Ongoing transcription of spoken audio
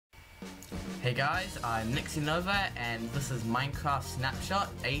Hey guys, I'm Nixinova and this is Minecraft Snapshot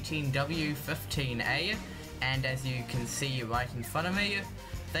 18w15a, and as you can see right in front of me,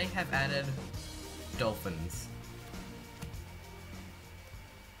 they have added dolphins.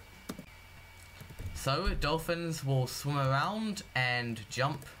 So dolphins will swim around and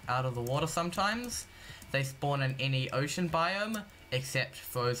jump out of the water sometimes. They spawn in any ocean biome except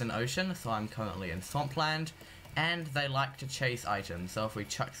frozen ocean, so I'm currently in swampland. And they like to chase items, so if we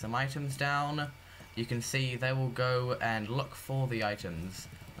chuck some items down, you can see they will go and look for the items.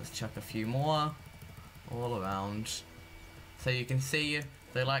 Let's chuck a few more all around. So you can see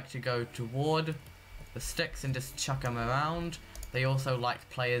they like to go toward the sticks and just chuck them around. They also like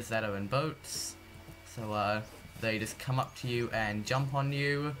players that are in boats, so they just come up to you and jump on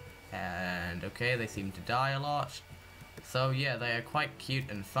you, and okay, they seem to die a lot. So yeah, they are quite cute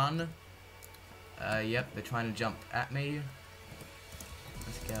and fun. Yep, they're trying to jump at me.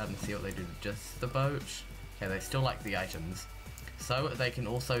 Let's get out and see what they do to just the boat. Okay, they still like the items. So they can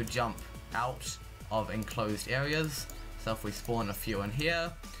also jump out of enclosed areas. So if we spawn a few in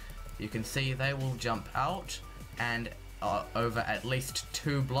here, you can see they will jump out and over at least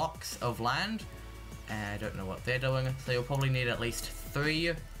 2 blocks of land. And I don't know what they're doing, so you'll probably need at least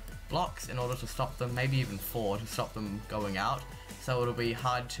 3 blocks in order to stop them, maybe even 4 to stop them going out. So it'll be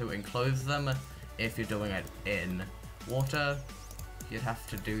hard to enclose them. If you're doing it in water, you'd have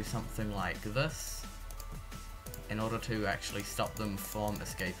to do something like this in order to actually stop them from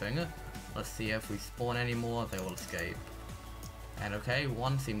escaping. Let's see if we spawn any more, they will escape. And okay,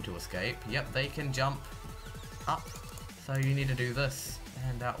 one seemed to escape. Yep, they can jump up, so you need to do this.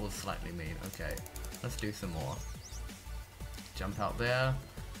 And that was slightly mean. Okay, let's do some more. Jump out there.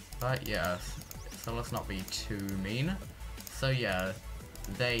 But yeah, so let's not be too mean. So yeah,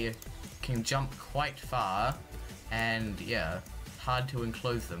 they can jump quite far, and yeah, hard to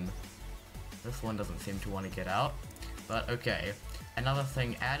enclose them. This one doesn't seem to want to get out, but okay. Another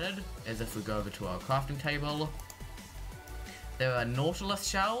thing added is if we go over to our crafting table, there are nautilus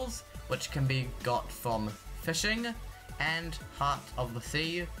shells, which can be got from fishing, and heart of the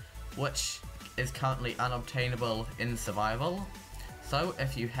sea, which is currently unobtainable in survival. So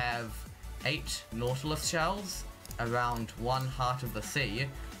if you have 8 nautilus shells around 1 heart of the sea,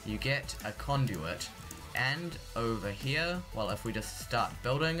 you get a conduit. And over here, well, if we just start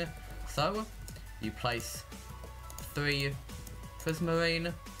building, so you place 3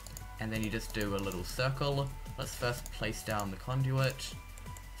 prismarine, and then you just do a little circle. Let's first place down the conduit.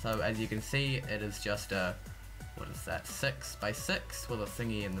 So as you can see, it is just a, what is that, 6 by 6 with a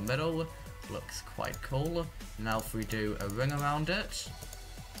thingy in the middle. Looks quite cool. Now if we do a ring around it,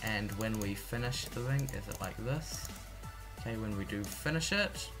 and when we finish the ring, is it like this? Okay, when we do finish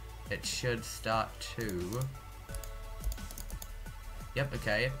it, it should start to... Yep,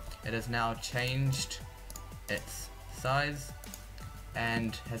 okay. It has now changed its size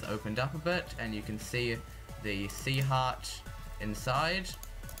and has opened up a bit, and you can see the sea heart inside.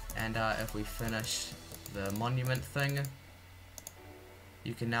 And if we finish the monument thing,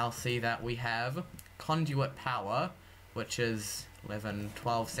 you can now see that we have conduit power, which is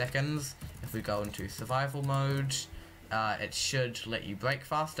 12 seconds. If we go into survival mode, it should let you break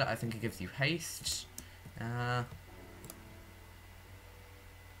faster. I think it gives you haste.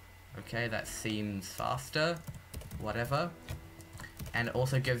 Okay, that seems faster. Whatever. And it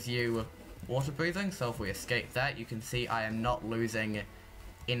also gives you water breathing, so if we escape that, you can see I am not losing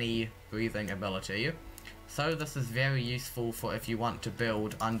any breathing ability. So this is very useful for if you want to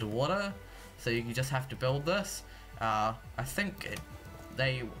build underwater. So you just have to build this. I think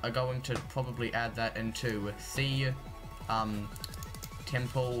they are going to probably add that into sea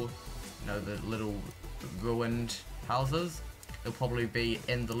temple, you know, the little ruined houses. It'll probably be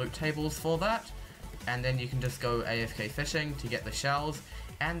in the loot tables for that, and then you can just go AFK fishing to get the shells,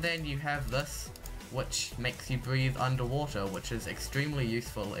 and then you have this, which makes you breathe underwater, which is extremely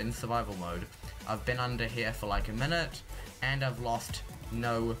useful in survival mode. I've been under here for like a minute, and I've lost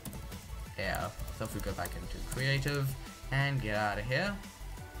no air. So if we go back into creative and get out of here.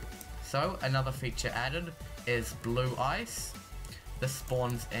 So another feature added is blue ice. This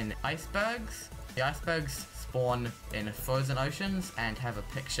spawns in icebergs. The icebergs spawn in frozen oceans and have a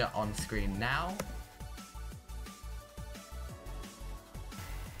picture on screen now.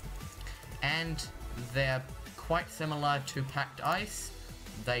 And they're quite similar to packed ice.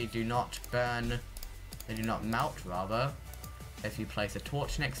 They do not burn, they do not melt rather, if you place a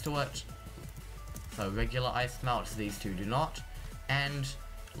torch next to it. So regular ice melts, these two do not. And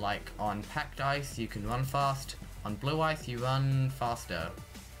like on packed ice, you can run fast. On blue ice, you run faster.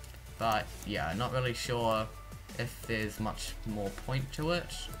 But yeah, not really sure if there's much more point to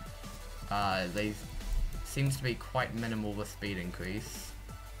it. They seems to be quite minimal with speed increase.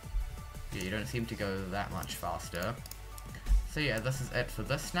 Yeah, you don't seem to go that much faster. So yeah, this is it for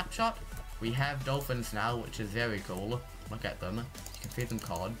this snapshot. We have dolphins now, which is very cool. Look at them. You can feed them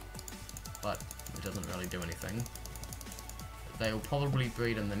cod, but it doesn't really do anything. They will probably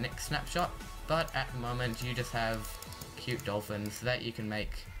breed in the next snapshot, but at the moment you just have cute dolphins that you can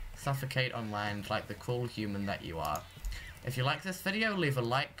make suffocate on land like the cruel human that you are. If you like this video, leave a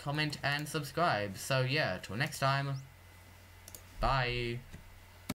like, comment, and subscribe. So yeah, till next time, bye!